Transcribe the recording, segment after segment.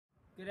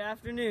Good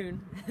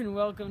afternoon, and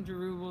welcome to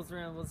Rubles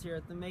Rambles here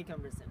at the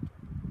Maycomber Center.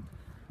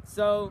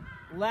 So,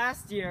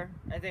 last year,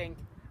 I think,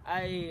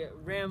 I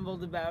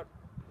rambled about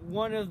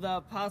one of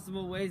the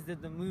possible ways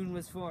that the moon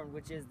was formed,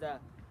 which is the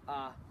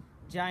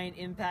giant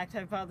impact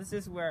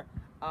hypothesis, where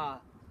a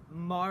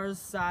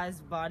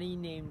Mars-sized body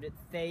named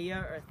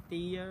Theia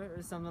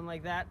or something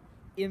like that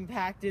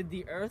impacted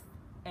the Earth,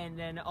 and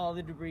then all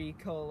the debris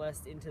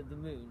coalesced into the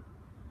moon.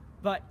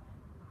 But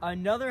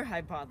another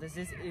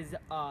hypothesis is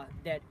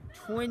that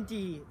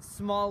 20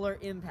 smaller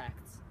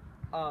impacts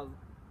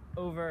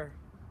over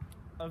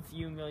a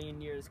few million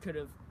years could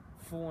have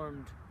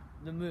formed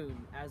the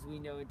moon as we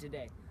know it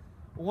today.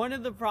 One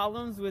of the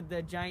problems with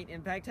the giant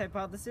impact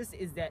hypothesis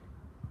is that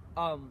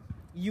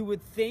you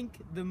would think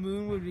the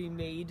moon would be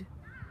made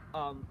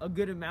a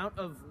good amount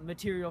of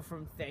material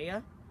from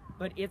Theia,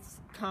 but its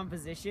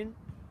composition,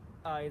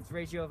 its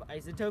ratio of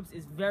isotopes,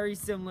 is very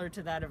similar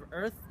to that of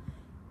Earth.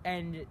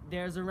 And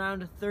there's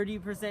around a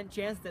 30%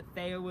 chance that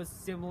Theia was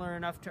similar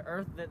enough to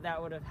Earth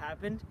that would have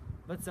happened,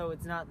 but so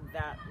it's not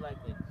that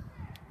likely.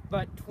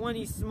 But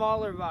 20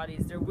 smaller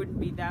bodies, there wouldn't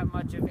be that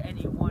much of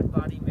any one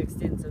body mixed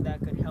in, so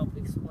that could help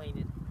explain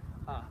it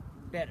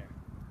better.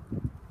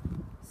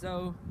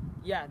 So,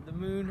 yeah, the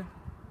moon,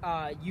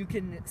 you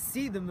can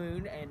see the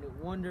moon and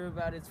wonder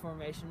about its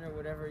formation or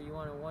whatever you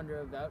want to wonder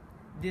about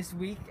this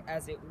week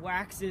as it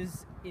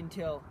waxes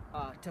until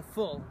to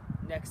full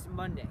next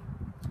Monday.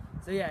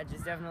 So yeah,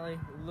 just definitely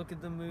look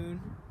at the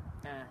moon.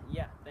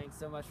 Yeah, thanks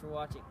so much for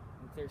watching.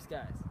 And clear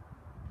skies.